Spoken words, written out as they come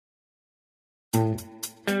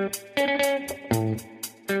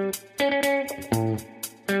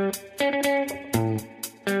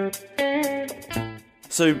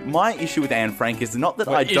So my issue with Anne Frank is not that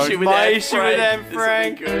I don't... My issue with Anne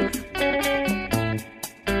Frank.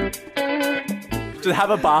 Just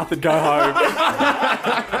have a bath and go home.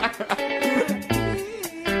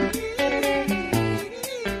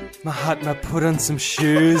 Mahatma, put on some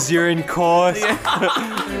shoes. You're in court.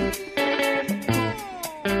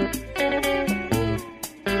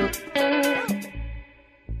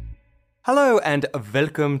 Hello and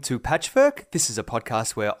welcome to Patchwork. This is a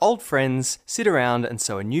podcast where old friends sit around and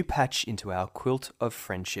sew a new patch into our quilt of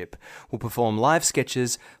friendship. We'll perform live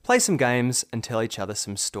sketches, play some games, and tell each other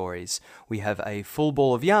some stories. We have a full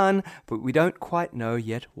ball of yarn, but we don't quite know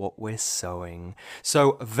yet what we're sewing.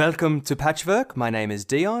 So, welcome to Patchwork. My name is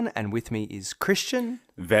Dion, and with me is Christian.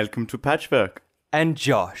 Welcome to Patchwork. And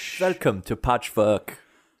Josh. Welcome to Patchwork.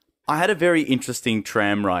 I had a very interesting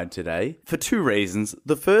tram ride today for two reasons.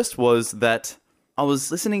 The first was that I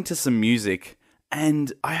was listening to some music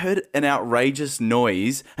and I heard an outrageous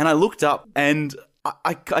noise and I looked up and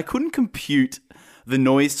I couldn't compute the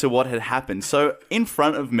noise to what had happened. So in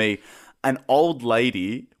front of me, an old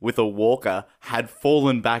lady with a walker had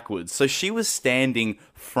fallen backwards. So she was standing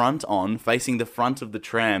front on, facing the front of the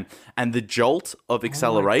tram, and the jolt of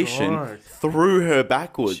acceleration threw her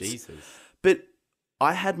backwards. Jesus. But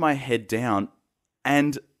I had my head down,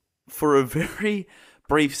 and for a very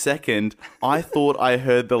brief second, I thought I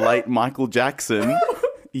heard the late Michael Jackson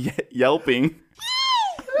yelping.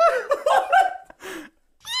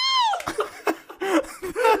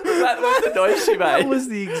 That was the noise she made. That was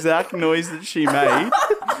the exact noise that she made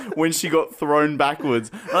when she got thrown backwards.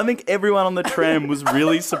 And I think everyone on the tram was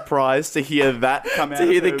really surprised to hear that come out. To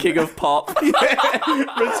hear the king of pop.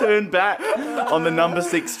 Return back on the number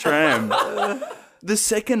 6 tram. The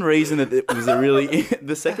second reason that it was a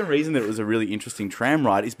really interesting tram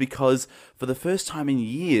ride is because for the first time in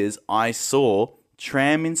years, I saw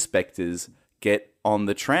tram inspectors get on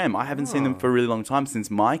the tram. I haven't seen them for a really long time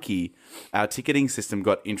since Mikey, our ticketing system,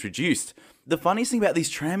 got introduced. The funniest thing about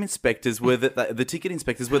these tram inspectors were that the ticket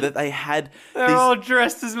inspectors were that they had They're all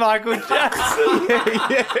dressed as Michael Jackson.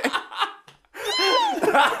 yeah.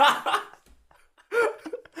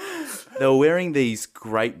 They were wearing these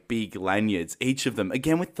great big lanyards, each of them,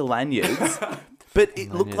 again with the lanyards, but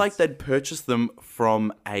it looked like they'd purchased them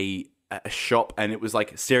from a shop and it was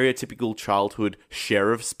like stereotypical childhood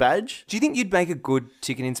sheriff's badge. Do you think you'd make a good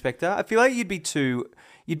ticket inspector? I feel like you'd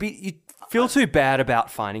feel too bad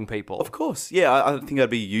about finding people. Of course, yeah, I think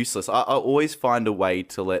I'd be useless. I always find a way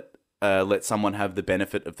to let someone have the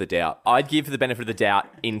benefit of the doubt. I'd give the benefit of the doubt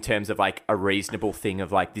in terms of like a reasonable thing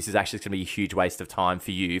of like, this is actually going to be a huge waste of time for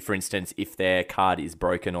you. For instance, if their card is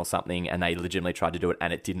broken or something and they legitimately tried to do it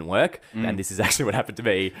and it didn't work, and this is actually what happened to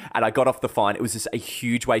me, and I got off the fine, it was just a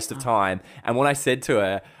huge waste of time. And when I said to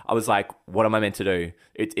her, I was like, what am I meant to do?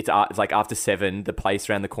 It's like after 7, the place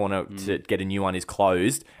around the corner to get a new one is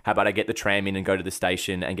closed. How about I get the tram in and go to the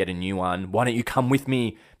station and get a new one? Why don't you come with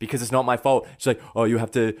me? Because it's not my fault. She's like, oh, you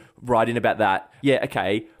have to write in about that. Yeah,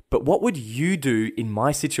 okay. But what would you do in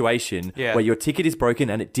my situation where your ticket is broken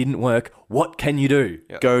and it didn't work? What can you do?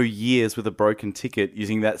 Go years with a broken ticket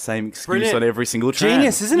using that same excuse on every single tram.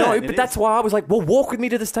 Genius, isn't it? No, but that's why I was like, well, walk with me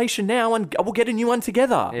to the station now and we'll get a new one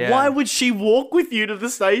together. Yeah. Why would she walk with you to the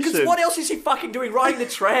station? Because what else is she fucking doing riding the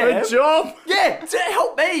tram? Her job. Yeah, to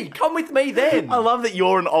help me. Come with me then. I love that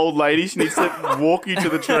you're an old lady. She needs to walk you to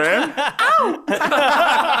the tram.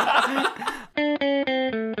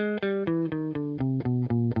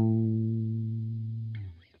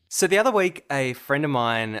 So the other week, a friend of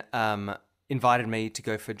mine invited me to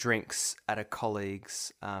go for drinks at a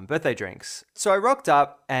colleague's birthday drinks. So I rocked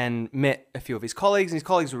up and met a few of his colleagues, and his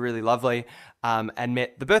colleagues were really lovely, and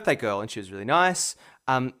met the birthday girl, and she was really nice.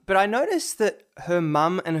 But I noticed that her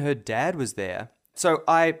mum and her dad was there. So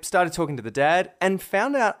I started talking to the dad and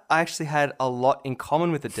found out I actually had a lot in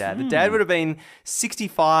common with the dad. The dad would have been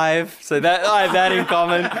 65, so that I had that in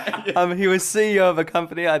common. He was CEO of a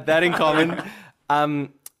company, I had that in common.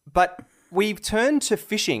 But we turned to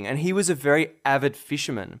fishing, and he was a very avid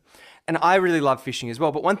fisherman. And I really love fishing as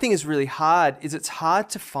well. But one thing is really hard is it's hard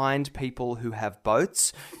to find people who have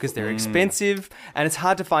boats because they're expensive, and it's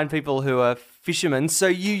hard to find people who are fishermen. So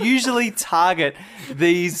you usually target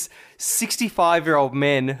these 65-year-old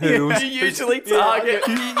men who... You usually target...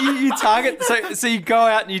 You target... So you go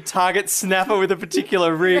out and you target snapper with a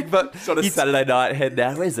particular rig, but... Sort of Saturday night head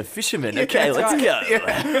now. Where's the fisherman? Okay, let's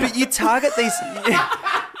go. But you target these...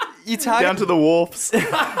 You target... Down to the wharfs.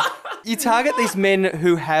 You target these men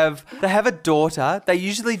who have a daughter. They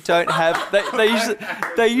usually don't have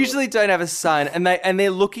they usually don't have a son, and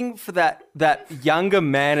they're looking for that younger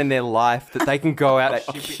man in their life that they can go out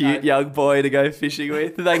That cute young boy to go fishing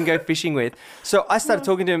with. that they can go fishing with. So I started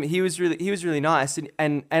talking to him. He was really nice,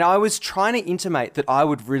 and I was trying to intimate that I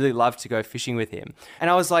would really love to go fishing with him. And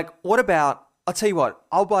I was like, what about, I'll tell you what,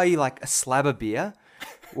 I'll buy you like a slab of beer.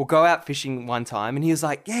 We'll go out fishing one time. And he was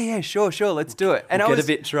like, yeah, sure, let's do it. And Get a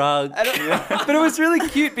bit drunk. But it was really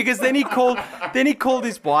cute because then he called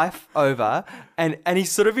his wife over and he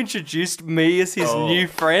sort of introduced me as his new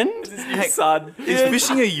friend. His son. Is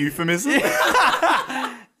fishing a euphemism?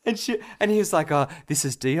 And he was like, "Oh, this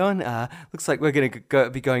is Dion. Looks like we're going to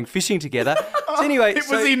be going fishing together." So anyway,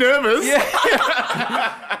 Was he nervous?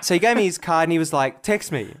 Yeah. So he gave me his card and he was like,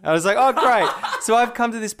 "Text me." I was like, "Oh, great." So I've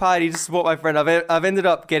come to this party to support my friend. I've ended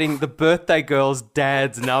up getting the birthday girl's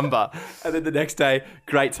dad's number. And then the next day,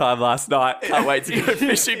 great time last night. Can't wait to go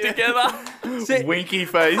fishing together. Winky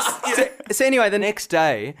face. So anyway, the next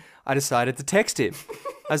day, I decided to text him.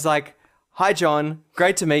 I was like, "Hi, John.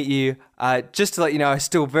 Great to meet you. Just to let you know, I'm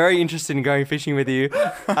still very interested in going fishing with you.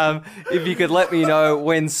 If you could let me know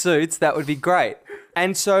when suits, that would be great."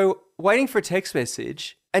 And so waiting for a text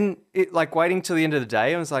message and waiting till the end of the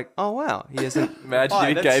day, I was like, "Oh, wow. He hasn't." Imagine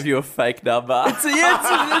if he gave you a fake number. It's very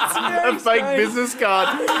A fake strange. business card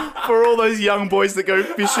for all those young boys that go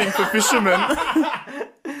fishing for fishermen.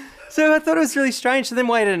 So I thought it was really strange. So then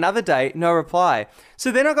waited another day, no reply. So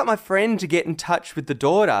then I got my friend to get in touch with the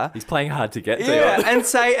daughter. He's playing hard to get to. Yeah, and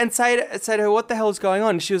say to her, "What the hell's going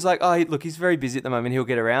on?" And she was like, "Oh, look, he's very busy at the moment. He'll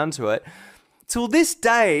get around to it." Till this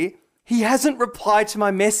day, he hasn't replied to my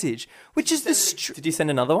message, which is Did you send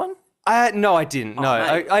another one? No, I didn't. No,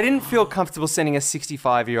 I didn't feel comfortable sending a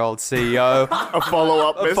 65-year-old CEO A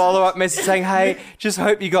follow-up message saying, "Hey, just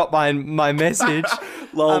hope you got my message."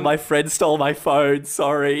 Lol, my friend stole my phone.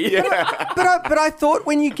 Sorry. Yeah. But I thought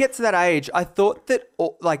when you get to that age, I thought that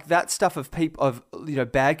that stuff of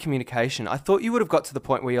bad communication. I thought you would have got to the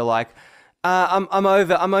point where you're like, I'm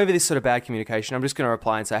over this sort of bad communication. I'm just going to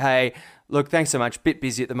reply and say, "Hey, look, thanks so much. Bit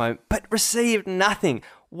busy at the moment," but received nothing.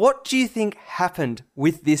 What do you think happened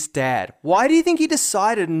with this dad? Why do you think he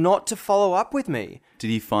decided not to follow up with me? Did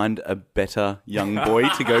he find a better young boy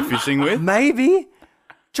to go fishing with? Maybe.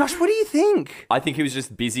 Josh, what do you think? I think he was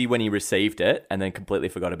just busy when he received it and then completely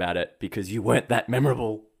forgot about it because you weren't that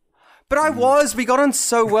memorable. But I was. We got on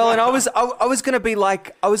so well, and I was going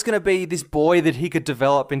to be this boy that he could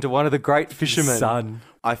develop into one of the great fishermen. Son.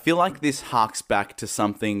 I feel like this harks back to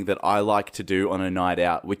something that I like to do on a night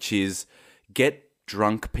out, which is get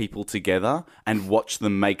drunk people together and watch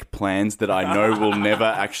them make plans that I know will never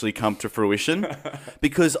actually come to fruition.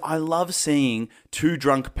 Because I love seeing two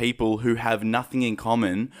drunk people who have nothing in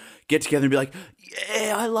common get together and be like,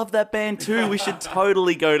 "Yeah, I love that band too. We should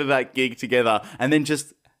totally go to that gig together." And then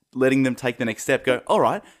just letting them take the next step. Go, "All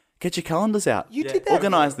right, get your calendars out. You did that.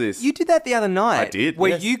 Organise this." You did that the other night. I did,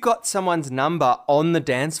 Where yes. you got someone's number on the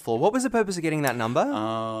dance floor. What was the purpose of getting that number?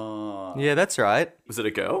 Yeah, that's right. Was it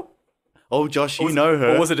a girl? Oh, Josh, you know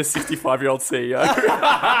her. Or was it a 65-year-old CEO?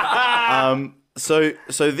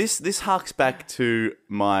 So this harks back to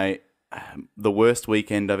my the worst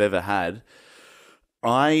weekend I've ever had.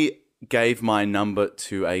 I gave my number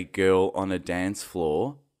to a girl on a dance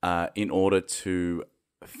floor in order to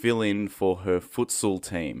fill in for her futsal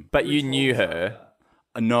team. But you knew her.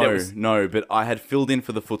 No, but I had filled in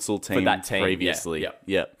for the futsal team, that team, previously.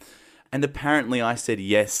 yeah. And apparently I said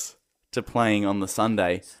yes to playing on the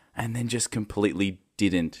Sunday and then just completely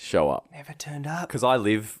didn't show up. Never turned up. Because I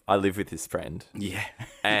live with this friend. Yeah.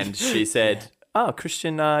 And she said, "Oh,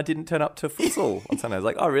 Christian didn't turn up to futsal on Sunday." I was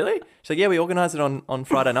like, "Oh, really?" She's like, "Yeah, we organised it on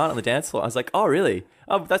Friday night on the dance floor." I was like, "Oh, really?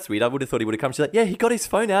 Oh, that's weird. I would have thought he would have come." She's like, "Yeah, he got his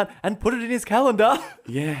phone out and put it in his calendar."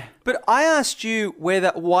 Yeah. But I asked you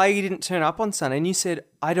why you didn't turn up on Sunday, and you said,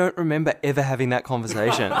 "I don't remember ever having that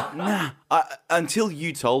conversation." Until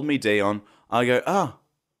you told me, Dion, I go,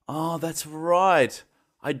 oh, that's right.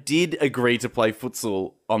 I did agree to play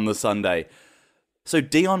futsal on the Sunday. So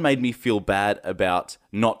Dion made me feel bad about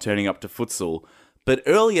not turning up to futsal. But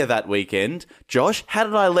earlier that weekend, Josh, how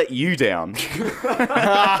did I let you down? So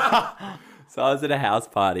I was at a house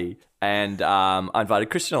party and I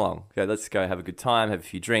invited Christian along. Okay, let's go have a good time, have a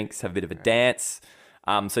few drinks, have a bit of a dance.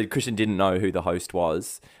 So Christian didn't know who the host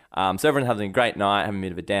was. So everyone having a great night, having a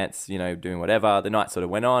bit of a dance, doing whatever. The night sort of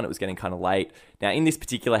went on. It was getting kind of late. Now, in this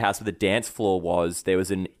particular house where the dance floor was, there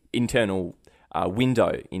was an internal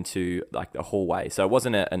window into like the hallway. So it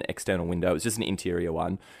wasn't an external window. It was just an interior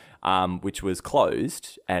one, which was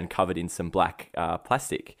closed and covered in some black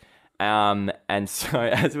plastic. And so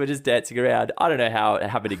as we're just dancing around, I don't know how it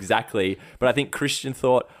happened exactly, but I think Christian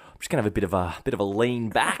thought, I'm just gonna have a bit of a lean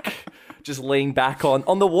back. Just lean back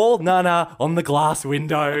on the wall. No, on the glass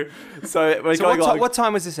window. So we're going what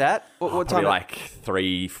time was this at? What time? Like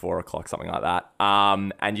 3, 4 o'clock, something like that.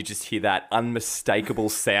 And you just hear that unmistakable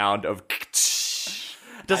sound of.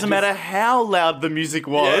 Doesn't matter how loud the music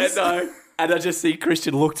was. Yeah, no. And I just see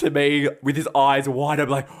Christian look to me with his eyes wide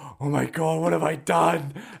open, like, oh my God, what have I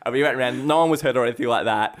done? And we went around, no one was hurt or anything like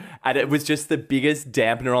that. And it was just the biggest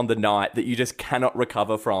dampener on the night that you just cannot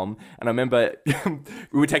recover from. And I remember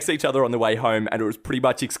we would text each other on the way home, and it was pretty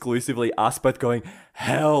much exclusively us both going,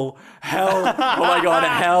 hell, oh my God,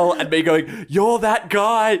 hell. And me going, you're that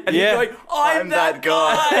guy. And you going, I'm that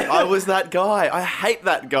guy. I was that guy. I hate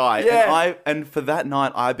that guy. Yeah. And for that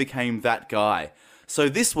night, I became that guy. So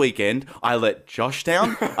this weekend, I let Josh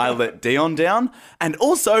down, I let Dion down, and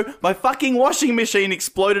also my fucking washing machine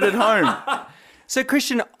exploded at home. So,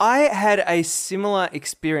 Christian, I had a similar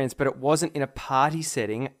experience, but it wasn't in a party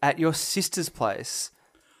setting, at your sister's place.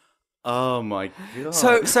 Oh my God.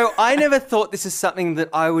 So I never thought this is something that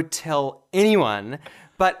I would tell anyone.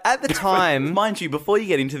 But at the time... Mind you, before you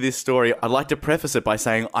get into this story, I'd like to preface it by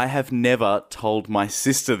saying I have never told my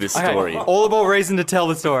sister this story. All the more reason to tell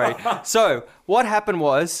the story. So, what happened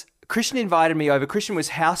was, Christian invited me over. Christian was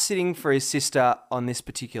house sitting for his sister on this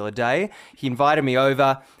particular day. He invited me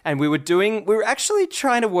over, and we were actually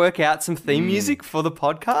trying to work out some theme music for the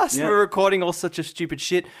podcast. Yeah. We were recording all such a stupid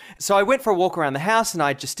shit. So I went for a walk around the house, and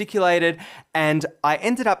I gesticulated, and I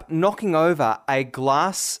ended up knocking over a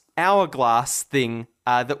hourglass thing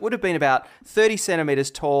that would have been about 30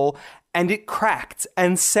 centimeters tall, and it cracked,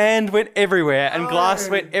 and sand went everywhere, and glass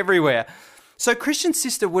went everywhere. So Christian's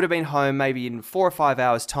sister would have been home maybe in 4 or 5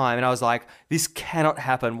 hours' time, and I was like, this cannot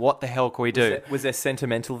happen. What the hell can we do? Was there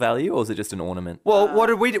sentimental value, or was it just an ornament? Well, what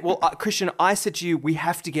did we do? Well, Christian, I said to you, we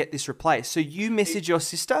have to get this replaced. So you message your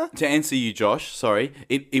sister? To answer you, Josh, sorry,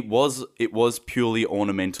 it was purely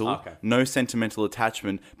ornamental, Okay. No sentimental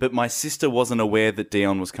attachment, but my sister wasn't aware that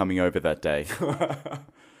Dion was coming over that day.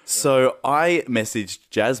 So I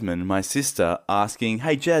messaged Jasmine, my sister, asking,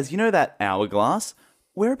 hey, Jazz, you know that hourglass?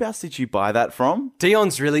 Whereabouts did you buy that from?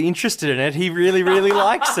 Dion's really interested in it. He really, really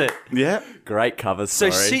likes it. Yeah. Great cover So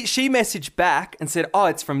story. she messaged back and said, oh,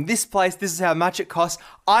 it's from this place. This is how much it costs.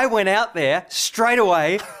 I went out there straight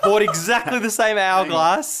away, bought exactly the same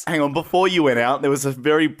hourglass. Hang on, before you went out, there was a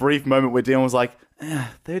very brief moment where Dion was like,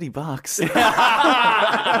 $30.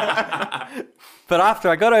 But after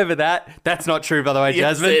I got over that, that's not true, by the way,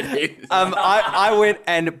 Yes, Jasmine. it is. I went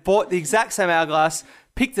and bought the exact same hourglass,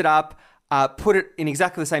 picked it up, put it in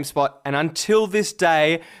exactly the same spot, and until this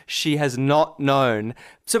day, she has not known.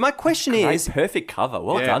 So my question is... Perfect cover.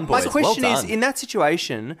 Well Yeah. done, boys. My question well is, done. in that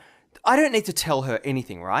situation, I don't need to tell her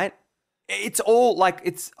anything, right? It's all like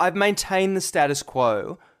I've maintained the status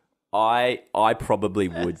quo. I probably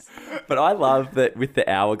would. But I love that with the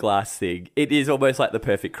hourglass thing, it is almost like the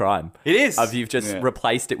perfect crime. It is. Of you've just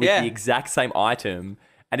replaced it with the exact same item.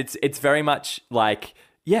 And it's very much like,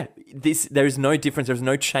 there is no difference. There's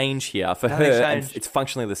no change here for Nothing her. And changed. it's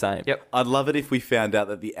functionally the same. Yep. I'd love it if we found out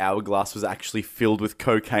that the hourglass was actually filled with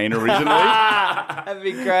cocaine originally. That'd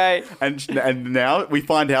be great. and now we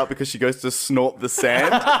find out because she goes to snort the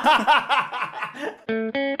sand.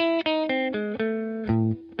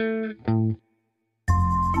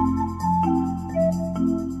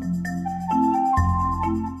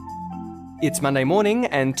 It's Monday morning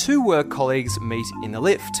and two work colleagues meet in the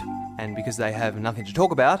lift. And because they have nothing to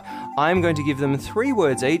talk about, I'm going to give them 3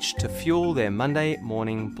 words each to fuel their Monday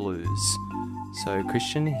morning blues. So,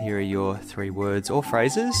 Christian, here are your 3 words or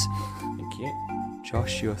phrases. Thank you.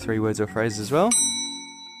 Josh, your 3 words or phrases as well.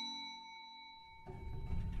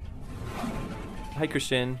 Hey,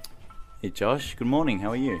 Christian. Hey, Josh. Good morning. How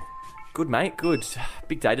are you? Good, mate. Good.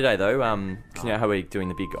 Big day today, though. 'Cause you know how we're doing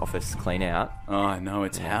the big office clean out? Oh, I know.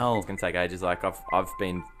 It's hell. It's going to take ages. Like, I've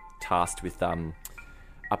been tasked with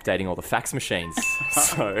updating all the fax machines.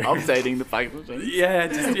 So Updating the fax machine. yeah,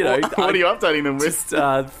 just, you know. What are you updating them with? Just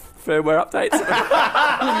firmware updates.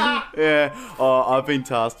 Yeah. Oh, I've been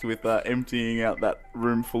tasked with emptying out that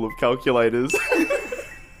room full of calculators.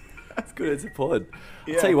 It's good as a pod.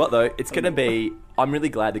 Yeah. I'll tell you what, though. It's going to be... I'm really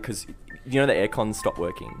glad because, you know, the aircon stopped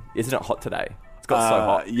working. Isn't it hot today? It's got so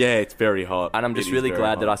hot. Yeah, it's very hot. And I'm just really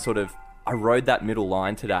glad that I rode that middle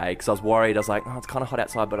line today because I was worried. I was like, it's kind of hot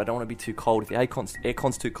outside, but I don't want to be too cold. If the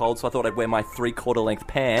aircon's too cold, so I thought I'd wear my 3/4 length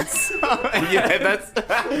pants. Yeah, that's...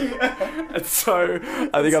 And so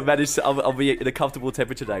I think I've managed to... I'll be in a comfortable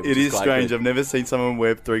temperature today. It is strange. I've never seen someone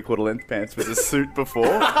wear 3/4 length pants with a suit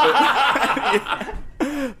before.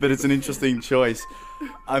 but it's an interesting choice.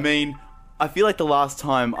 I mean, I feel like the last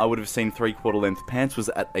time I would have seen 3/4 length pants was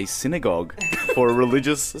at a synagogue for a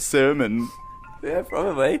religious sermon. Yeah,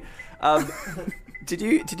 probably. Did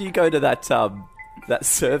you go to that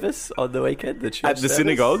service on the weekend? The church At the service?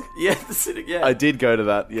 synagogue? Yeah, the synagogue. Yeah. I did go to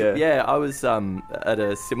that, yeah. Yeah, I was at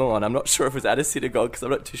a similar one. I'm not sure if it was at a synagogue because I'm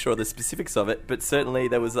not too sure of the specifics of it, but certainly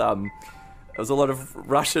there was a lot of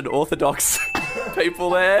Russian Orthodox people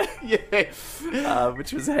there. Yeah.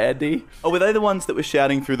 Which was handy. Oh, were they the ones that were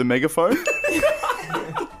shouting through the megaphone?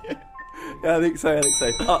 Yeah, I think so.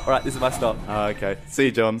 Oh, all right, this is my stop. Oh, okay. See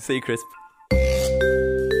you, John. See you, Chris.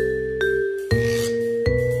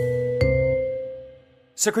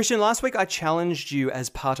 So, Christian, last week I challenged you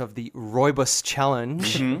as part of the Rooibos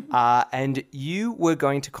challenge, and you were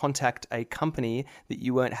going to contact a company that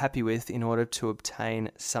you weren't happy with in order to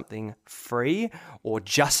obtain something free or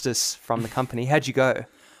justice from the company. How'd you go?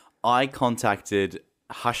 I contacted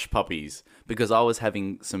Hush Puppies because I was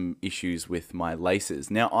having some issues with my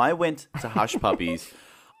laces. Now, I went to Hush Puppies.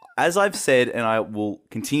 As I've said, and I will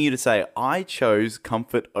continue to say, I chose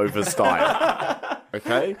comfort over style.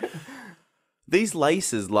 Okay? These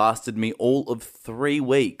laces lasted me all of 3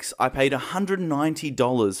 weeks. I paid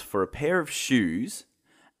 $190 for a pair of shoes.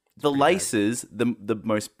 The laces, the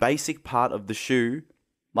most basic part of the shoe,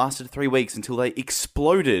 lasted 3 weeks until they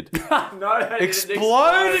exploded. No, they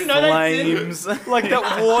Exploded? No, they didn't. Flames. Like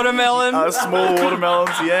that watermelon? Small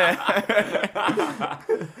watermelons, yeah.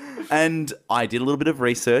 And I did a little bit of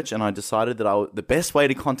research and I decided that the best way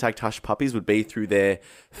to contact Hush Puppies would be through their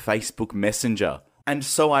Facebook Messenger. And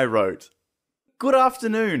so I wrote, "Good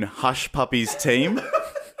afternoon, Hush Puppies team.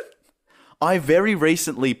 I very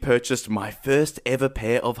recently purchased my first ever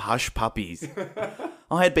pair of Hush Puppies.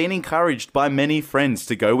 I had been encouraged by many friends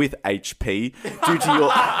to go with HP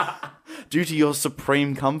due to your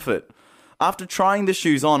supreme comfort. After trying the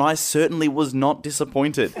shoes on, I certainly was not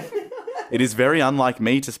disappointed. It is very unlike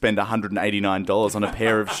me to spend $189 on a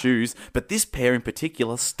pair of shoes, but this pair in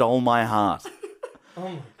particular stole my heart.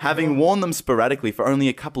 Having worn them sporadically for only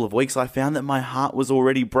a couple of weeks, I found that my heart was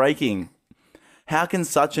already breaking. How can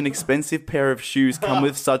such an expensive pair of shoes come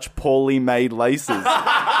with such poorly made laces?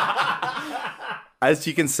 As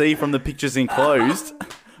you can see from the pictures enclosed,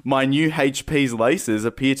 my new HP's laces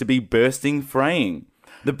appear to be bursting, fraying.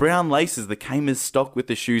 The brown laces that came as stock with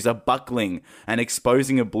the shoes are buckling and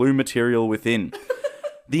exposing a blue material within.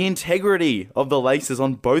 The integrity of the laces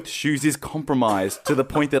on both shoes is compromised to the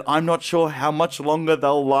point that I'm not sure how much longer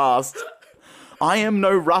they'll last. I am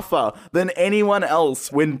no rougher than anyone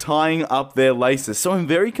else when tying up their laces, so I'm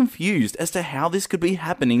very confused as to how this could be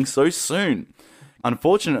happening so soon.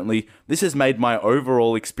 Unfortunately, this has made my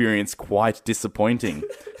overall experience quite disappointing,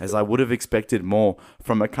 as I would have expected more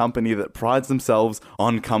from a company that prides themselves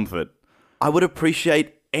on comfort. I would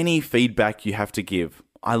appreciate any feedback you have to give.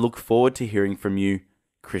 I look forward to hearing from you,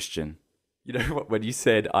 Christian." You know what? When you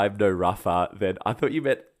said I'm no rougher, then I thought you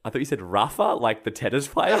said rougher, like the tennis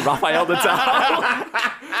player, Rafael Nadal.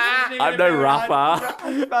 I'm no rougher.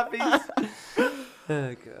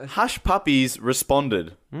 Oh, God. Hush Puppies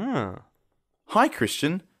responded, "Hi,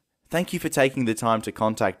 Christian. Thank you for taking the time to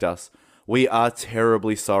contact us. We are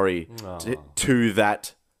terribly sorry to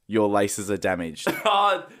that your laces are damaged."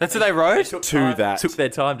 That's what they wrote? Took their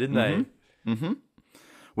time, didn't they?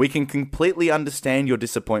 "We can completely understand your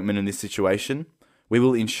disappointment in this situation. We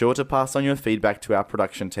will ensure to pass on your feedback to our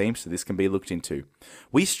production team so this can be looked into.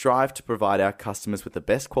 We strive to provide our customers with the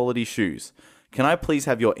best quality shoes. Can I please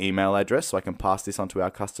have your email address so I can pass this on to our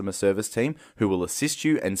customer service team who will assist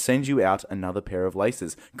you and send you out another pair of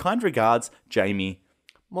laces? Kind regards, Jamie."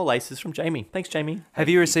 More laces from Jamie. Thanks, Jamie. Have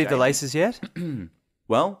you received the laces yet?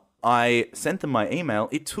 Well, I sent them my email.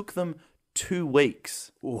 It took them 2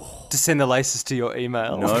 weeks. To send the laces to your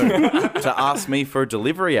email? No, to ask me for a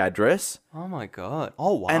delivery address. Oh, my God.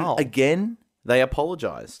 Oh, wow. And again, they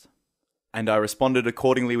apologized. And I responded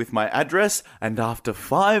accordingly with my address, and after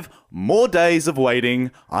 5 more days of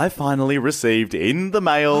waiting, I finally received in the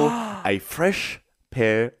mail a fresh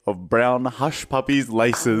pair of brown Hush Puppies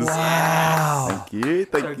laces. Wow. Thank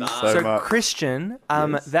you so much. Christian,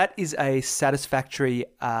 Yes. that is a satisfactory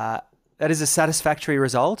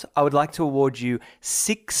result. I would like to award you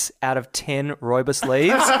 6 out of 10 Rooibos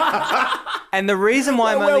leaves. And the reason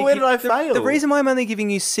why where did I fail? The reason why I'm only giving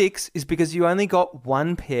you 6 is because you only got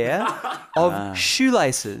 1 pair of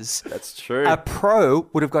shoelaces. That's true. A pro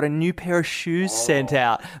would have got a new pair of shoes sent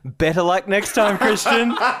out. Better luck next time,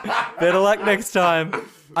 Christian. Better luck next time.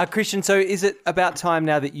 Christian, so is it about time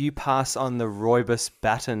now that you pass on the Rooibos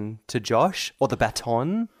baton to Josh, or the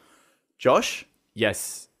baton? Josh?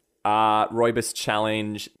 Yes. Rooibos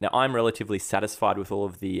challenge. Now, I'm relatively satisfied with all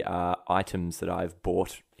of the items that I've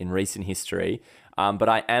bought in recent history, but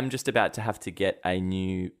I am just about to have to get a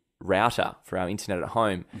new router for our internet at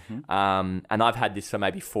home. And I've had this for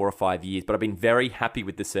maybe 4 or 5 years, but I've been very happy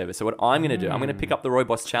with the service. So what I'm going to do, I'm going to pick up the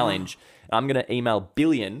Rooibos challenge, and I'm going to email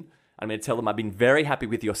Billion. I'm going to tell them I've been very happy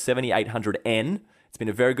with your 7800N. It's been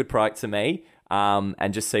a very good product to me,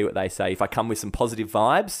 and just see what they say. If I come with some positive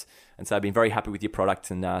vibes, and so I've been very happy with your product,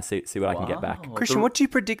 and see what I can get back. Christian, what do you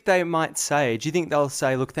predict they might say? Do you think they'll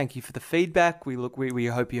say, "Look, thank you for the feedback. We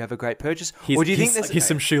hope you have a great purchase," or do you think here's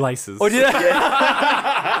some shoelaces? Or do you,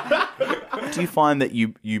 Do you find that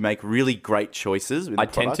you make really great choices with the I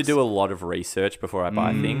tend to products? do a lot of research before I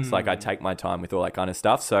buy things. Like, I take my time with all that kind of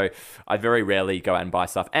stuff. So I very rarely go out and buy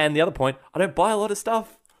stuff. And the other point, I don't buy a lot of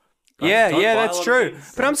stuff. Yeah, Don't buy a that's lot of true.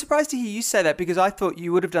 things. But I'm surprised to hear you say that, because I thought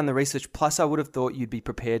you would have done the research. Plus, I would have thought you'd be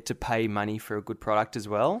prepared to pay money for a good product as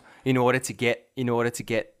well in order to get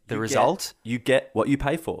the result. You get what you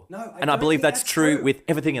pay for. No, I and I don't believe think that's that's true true. with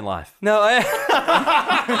everything in life. No, what's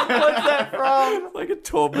that from? Like a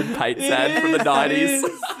Torben Pates ad from the 90s.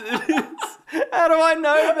 How do I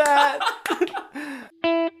know that?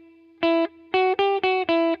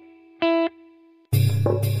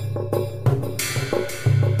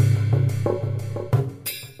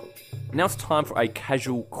 Now it's time for a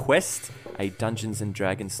casual quest, a Dungeons and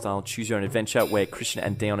Dragons style choose your own adventure where Christian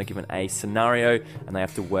and Dion are given a scenario and they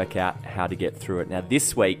have to work out how to get through it. Now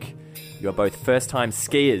this week, you are both first-time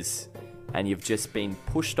skiers and you've just been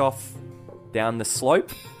pushed off down the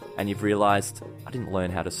slope and you've realised, I didn't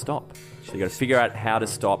learn how to stop. So you've got to figure out how to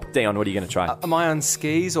stop. Dion, what are you going to try? Am I on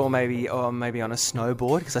skis or maybe on a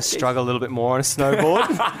snowboard? Because I struggle a little bit more on a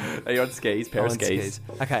snowboard. Are you on skis? Pair of On skis.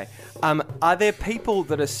 Okay. Are there people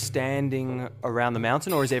that are standing around the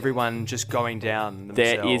mountain, or is everyone just going down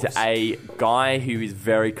There themselves? is a guy who is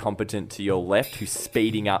very competent to your left who's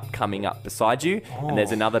speeding up, coming up beside you. And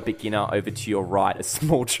there's another beginner over to your right, a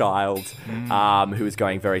small child who is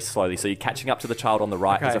going very slowly. So you're catching up to the child on the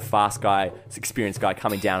right. Okay. There's a fast guy, this experienced guy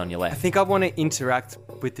coming down on your I left. think I want to interact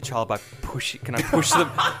with the child by Can I push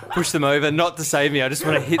them over? Not to save me. I just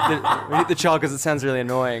want to hit the child because it sounds really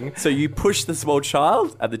annoying. So you push the small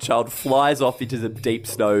child and the child flies off into the deep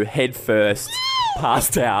snow head first,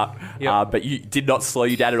 passed out. Yep. But you did not slow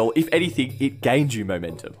you down at all. If anything, it gained you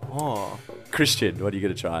momentum. Oh. Christian, what are you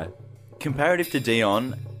going to try? Comparative to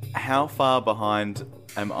Dion, how far behind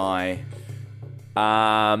am I?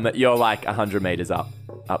 You're like 100 meters up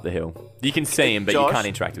the hill. You can see him, but Josh, you can't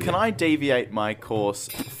interact with him. Can I deviate my course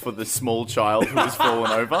for the small child who has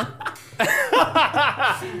fallen over?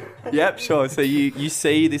 Yep, sure. So you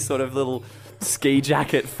see this sort of little ski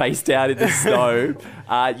jacket face down in the snow.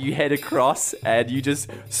 You head across and you just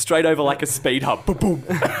straight over like a speed hump. Boom, boom.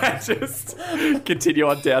 Just continue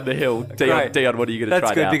on down the hill. Great. Dion, what are you going to try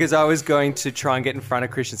That's good now? because I was going to try and get in front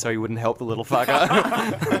of Christian so he wouldn't help the little fucker.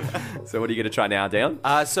 So what are you going to try now, Dion?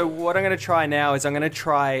 So what I'm going to try now is I'm going to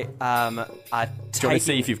try Do you want to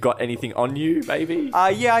see if you've got anything on you, maybe?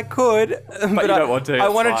 Yeah, I could. But you don't want to, I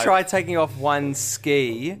it's want to fine. try taking off one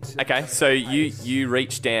ski. Okay, so you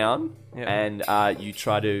reach down Yep. and you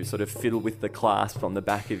try to sort of fiddle with the clasp on the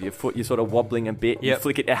back of your foot. You're sort of wobbling a bit. You Yep.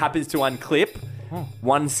 flick it. It happens to unclip.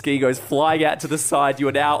 One ski goes flying out to the side. You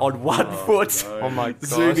are now on one foot. Oh my gosh.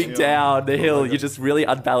 Zooming down the hill. You're just really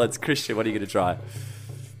unbalanced. Christian, what are you going to try?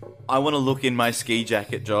 I want to look in my ski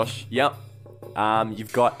jacket, Josh. Yep.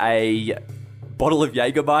 You've got a bottle of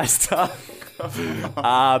Jägermeister.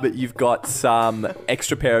 You've got some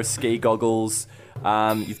extra pair of ski goggles.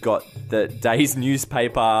 You've got the day's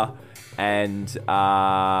newspaper. And you've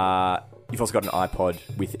also got an iPod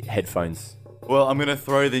with headphones. Well, I'm going to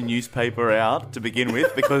throw the newspaper out to begin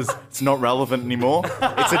with because it's not relevant anymore.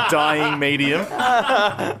 It's a dying medium.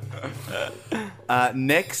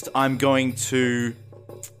 Next, I'm going to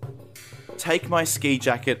take my ski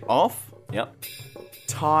jacket off, Yep.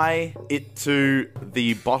 tie it to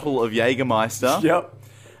the bottle of Jägermeister, Yep.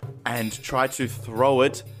 and try to throw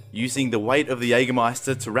it using the weight of the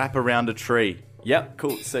Jägermeister to wrap around a tree. Yep,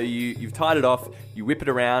 cool. So you've tied it off, you whip it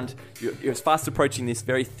around, you're fast approaching this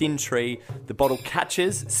very thin tree, the bottle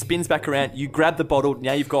catches, spins back around, you grab the bottle,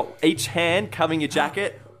 now you've got each hand covering your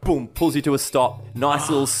jacket, boom, pulls you to a stop, nice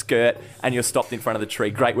little skirt, and you're stopped in front of the tree.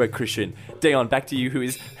 Great work, Christian. Dion, back to you, who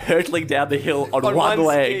is hurtling down the hill on one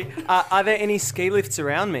leg. ski. Are there any ski lifts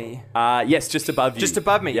around me? Yes, just above you. Just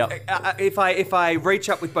above me. Yep. If I reach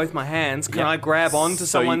up with both my hands, can Yep. I grab onto So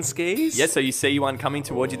someone's skis? Yeah, so you see one coming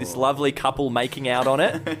towards you, this lovely couple making out on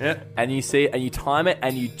it, and you see it, and you time it,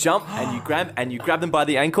 and you jump, and you grab them by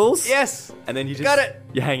the ankles. Yes. And then you just... Got it.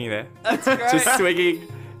 You're hanging there. That's great. Just swinging.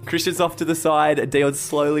 Christian's off to the side, and Dion's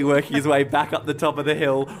slowly working his way back up the top of the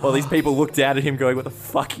hill while these people look down at him going, what the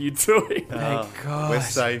fuck are you doing? Thank God. We're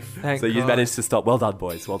safe. Thank So you God. managed to stop. Well done,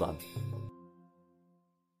 boys. Well done.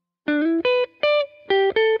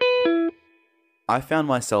 I found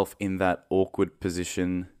myself in that awkward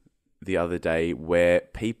position the other day where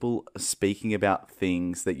people are speaking about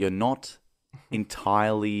things that you're not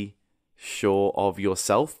entirely sure of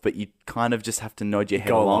yourself, but you kind of just have to nod your head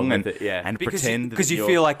Go along along with it, yeah. and Because pretend because that you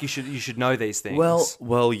you're- feel like you should know these things.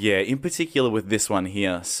 Well, yeah. In particular with this one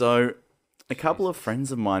here. So, a couple of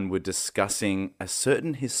friends of mine were discussing a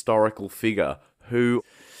certain historical figure who,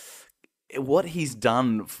 what he's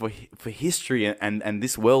done for history and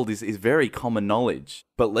this world is very common knowledge.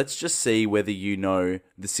 But let's just see whether you know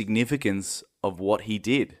the significance of what he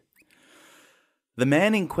did. The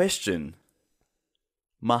man in question,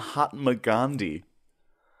 Mahatma Gandhi.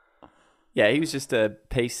 Yeah, he was just a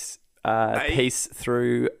peace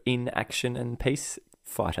through inaction and peace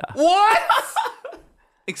fighter. What?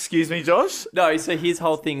 Excuse me, Josh? No, so his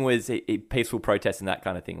whole thing was peaceful protest and that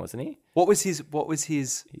kind of thing, wasn't he? what was his?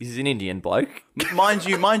 He's an Indian bloke. Mind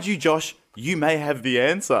you, Josh, you may have the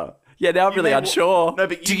answer. Yeah, now I'm really unsure. No,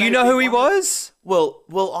 but Do you know who he was? Well,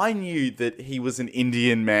 I knew that he was an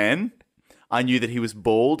Indian man. I knew that he was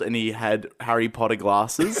bald and he had Harry Potter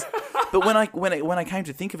glasses. But when I came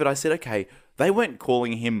to think of it, I said, okay, they weren't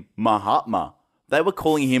calling him Mahatma. They were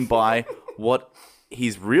calling him by what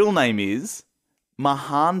his real name is,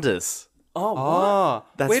 Mohandas. Oh,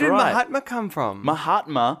 That's where did right. Mahatma come from?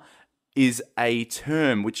 Mahatma is a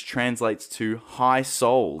term which translates to high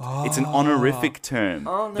souled. It's an honorific term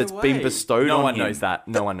that's been bestowed No on one him. knows that.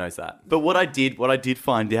 No one knows that. But what I did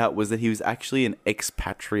find out was that he was actually an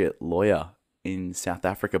expatriate lawyer in South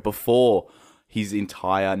Africa before his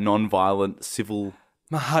entire non-violent civil.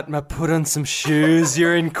 Mahatma, put on some shoes.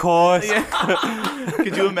 You're in court.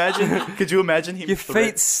 Could you imagine him? Your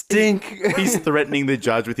feet stink. He's threatening the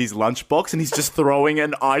judge with his lunchbox, and he's just throwing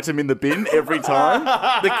an item in the bin every time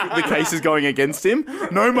the case is going against him.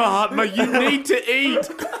 No, Mahatma, you need to eat.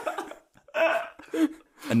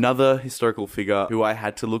 Another historical figure who I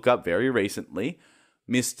had to look up very recently,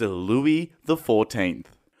 Mr. Louis XIV.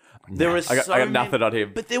 I got nothing on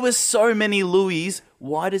him. But there were so many Louis.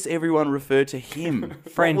 Why does everyone refer to him?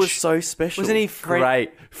 French. What was so special? Wasn't he French?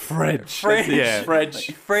 Great. French. French. Yeah.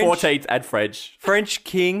 French. French. 14th and French. French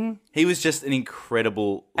king? He was just an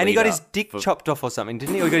incredible And he got his leader dick for- chopped off or something,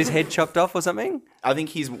 didn't he? Or he got his head chopped off or something? I think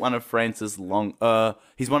he's one of France's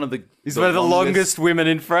he's one of the He's one of the longest women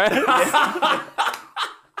in France.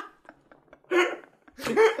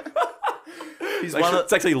 He's one of,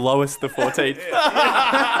 It's actually lowest the 14th.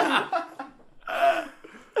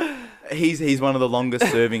 he's one of the longest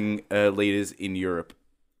serving leaders in Europe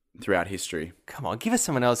throughout history. Come on, give us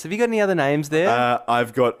someone else. Have you got any other names there?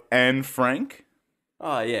 I've got Anne Frank.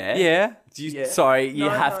 Oh, yeah. yeah. Sorry, you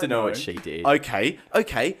have to know no. what she did. Okay.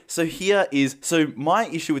 So my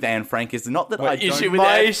issue with Anne Frank is not that I don't... issue with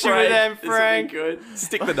My Anne issue with Frank. Anne This will be Frank. good.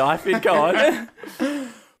 Stick the knife in. Go on.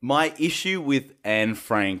 My issue with Anne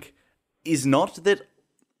Frank is not that...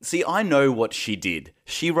 See, I know what she did.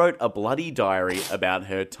 She wrote a bloody diary about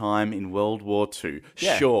her time in World War II.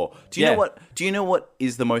 Yeah. Sure. Do you Yeah. know what? Do you know what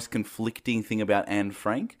is the most conflicting thing about Anne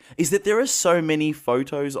Frank? Is that there are so many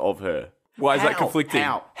photos of her. Why is that conflicting?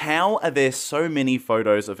 How are there so many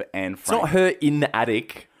photos of Anne Frank? It's not her in the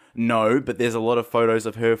attic. No, but there's a lot of photos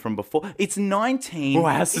of her from before. It's 19... Oh,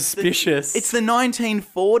 how suspicious. It's the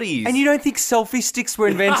 1940s. And you don't think selfie sticks were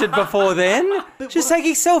invented before then? Just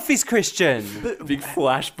taking selfies, Christian. Big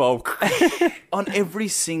flash bulb. On every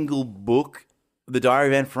single book, the Diary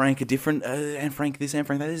of Anne Frank, a different Anne Frank this, Anne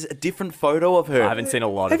Frank that, is a different photo of her. I haven't seen a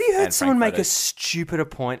lot Have of you heard Anne someone Frank make a photos. stupider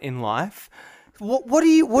point in life? What are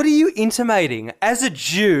you intimating? As a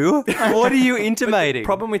Jew, what are you intimating?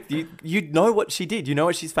 Problem with you know what she did. You know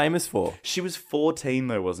what she's famous for. She was 14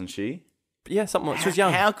 though, wasn't she? Yeah, something like she was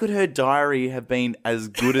young. How could her diary have been as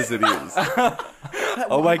good as it is?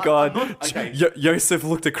 Oh my God. Okay. Yosef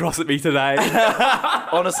looked across at me today.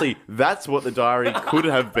 Honestly, that's what the diary could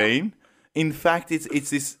have been. In fact, it's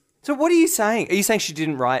this... So what are you saying? Are you saying she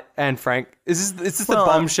didn't write Anne Frank? Is this the Well,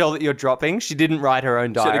 bombshell that you're dropping? She didn't write her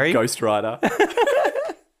own She had diary. a ghostwriter.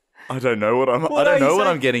 I don't know what I'm... I What don't are you know what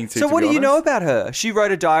saying? I'm getting to. So to what be do you know honest. about her? She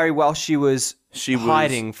wrote a diary while she was She was-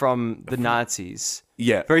 hiding from the Nazis.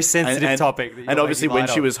 Yeah. Very sensitive topic that you're And obviously making when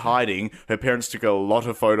light she of. was hiding, her parents took a lot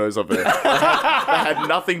of photos of her. They had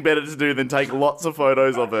nothing better to do than take lots of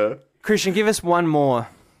photos of her. Christian, give us one more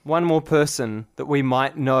person that we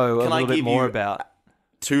might know a little bit more about.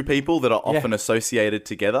 two people that are often associated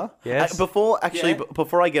together. Yes. Before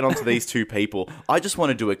I get onto these two people, I just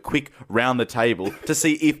want to do a quick round the table to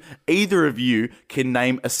see if either of you can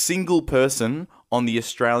name a single person on the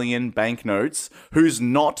Australian banknotes who's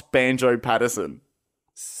not Banjo Patterson.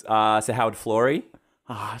 So Howard Florey.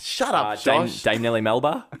 Shut up, Josh. Dame Nellie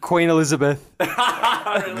Melba. Queen Elizabeth. All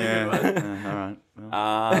right.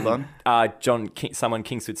 Well, hold on. Someone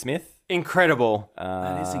Kingsford Smith. Incredible.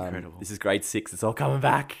 That is incredible. This is grade 6. It's all coming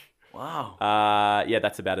back. Wow. Yeah,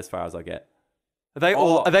 that's about as far as I'll get.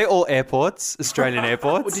 Are they all airports? Australian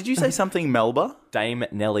airports? Well, did you say something, Melba? Dame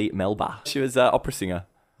Nellie Melba. She was an opera singer.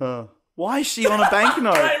 Why is she on a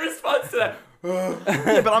banknote? Great response to that.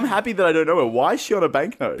 Yeah, but I'm happy that I don't know her. Why is she on a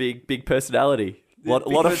banknote? Big personality. A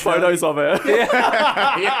lot of photos of her.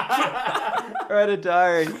 Write a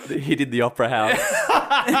diary. He did the opera house.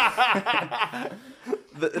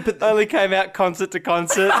 But only came out concert to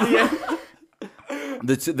concert.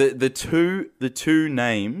 The two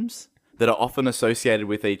names that are often associated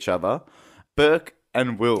with each other, Burke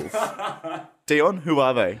and Wills. Dion, who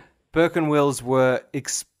are they? Burke and Wills were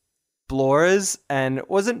explorers, and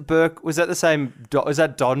wasn't Burke? Was that the same? Was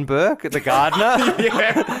that Don Burke, the gardener?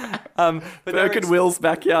 Yeah. But Burke and Will's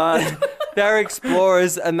backyard. they were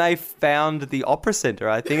explorers, and they found the opera centre.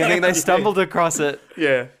 I think they stumbled across it.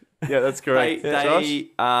 Yeah, that's correct. They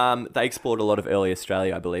explored a lot of early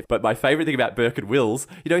Australia, I believe. But my favourite thing about Burke and Wills,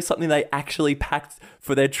 something they actually packed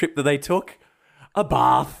for their trip that they took? A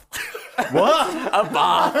bath. What? A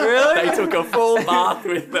bath. Really? They took a full bath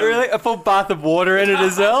with them. Really? A full bath of water in it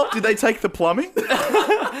as well? Did they take the plumbing?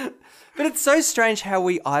 But it's so strange how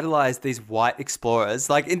we idolise these white explorers.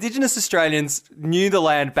 Like, Indigenous Australians knew the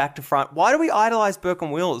land back to front. Why do we idolise Burke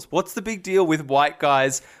and Wills? What's the big deal with white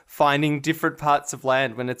guys finding different parts of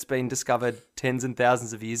land when it's been discovered tens and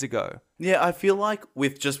thousands of years ago? Yeah, I feel like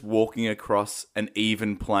with just walking across an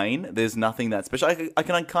even plain, there's nothing that special. I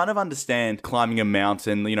can kind of understand climbing a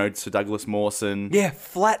mountain, Sir Douglas Mawson. Yeah,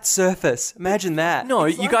 flat surface. Imagine that. No,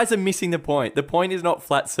 you guys are missing the point. The point is not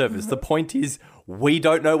flat surface. The point is we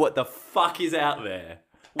don't know what the fuck is out there.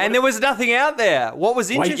 And there was nothing out there. What was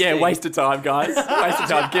interesting? Waste of time, guys. Waste of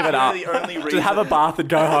time. Give it up. The only reason. Just have a bath and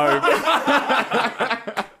go home.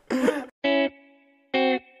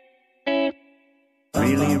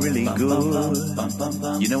 Really, really good.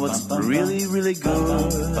 You know what's really, really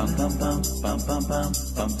good?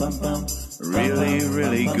 Really,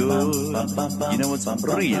 really good. You know what's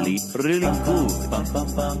really, really good?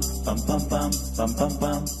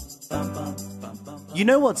 You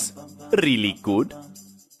know what's really good?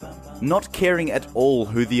 Not caring at all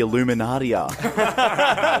who the Illuminati are.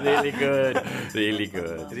 Really good. Really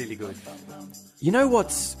good. Really good. You know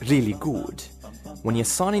what's really good? When you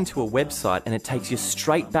sign into a website and it takes you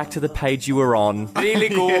straight back to the page you were on. Really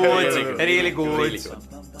good. Really good. Really good.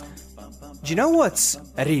 Do you know what's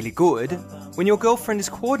really good? When your girlfriend is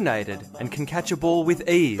coordinated and can catch a ball with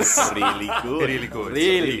ease. Really good. Really good.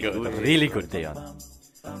 Really good. Really good, Dion.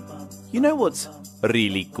 You know what's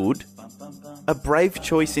really good? A brave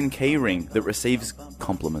choice in keyring that receives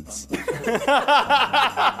compliments. Really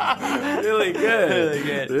good. Really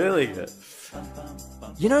good. Really good.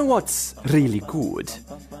 You know what's really good?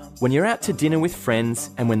 When you're out to dinner with friends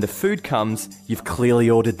and when the food comes, you've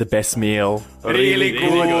clearly ordered the best meal. Really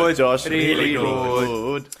good, Josh. Really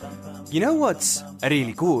good. You know what's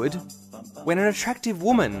really good? When an attractive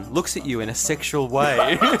woman looks at you in a sexual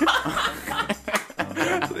way.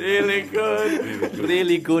 Really good.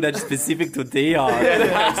 Really good and specific to Dion.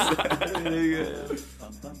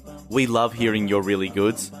 We love hearing your really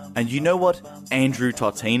goods. And you know what Andrew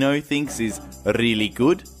Totino thinks is really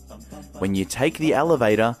good? When you take the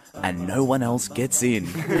elevator and no one else gets in.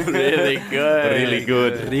 Really good. Really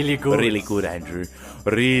good. Really good. Really good, Andrew.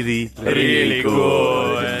 Really, really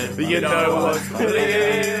good. You know what's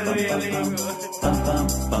really good?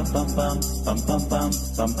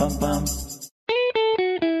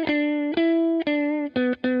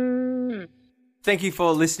 Thank you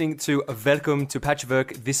for listening to Welcome to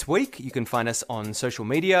Patchwork this week. You can find us on social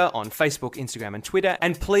media, on Facebook, Instagram and Twitter.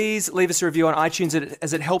 And please leave us a review on iTunes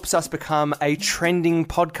as it helps us become a trending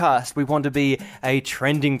podcast. We want to be a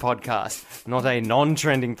trending podcast, not a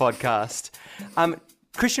non-trending podcast.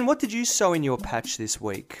 Christian, what did you sew in your patch this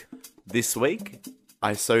week? This week,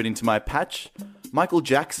 I sewed into my patch Michael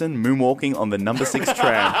Jackson moonwalking on the number 6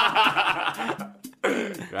 tram.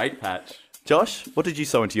 Great patch. Josh, what did you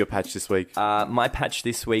sew into your patch this week? My patch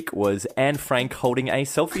this week was Anne Frank holding a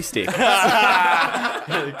selfie stick.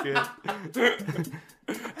 Really good.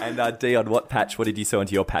 And Dion, what did you sew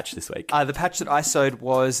into your patch this week? The patch that I sewed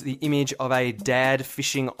was the image of a dad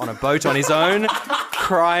fishing on a boat on his own,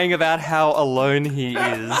 crying about how alone he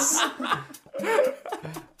is.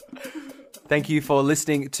 Thank you for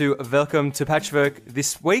listening to Welcome to Patchwork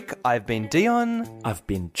this week. I've been Dion. I've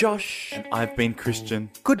been Josh. I've been Christian.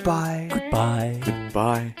 Goodbye. Goodbye.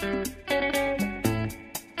 Goodbye.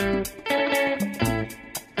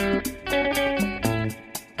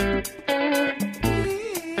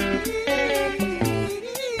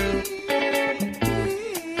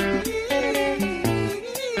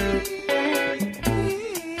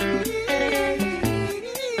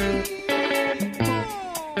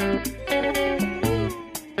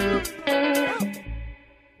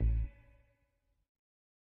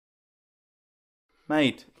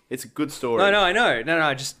 Mate, it's a good story. No, I know. No,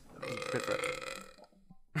 I just...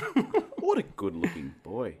 What a good-looking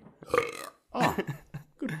boy. Oh,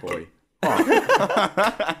 good boy.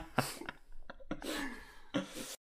 Oh.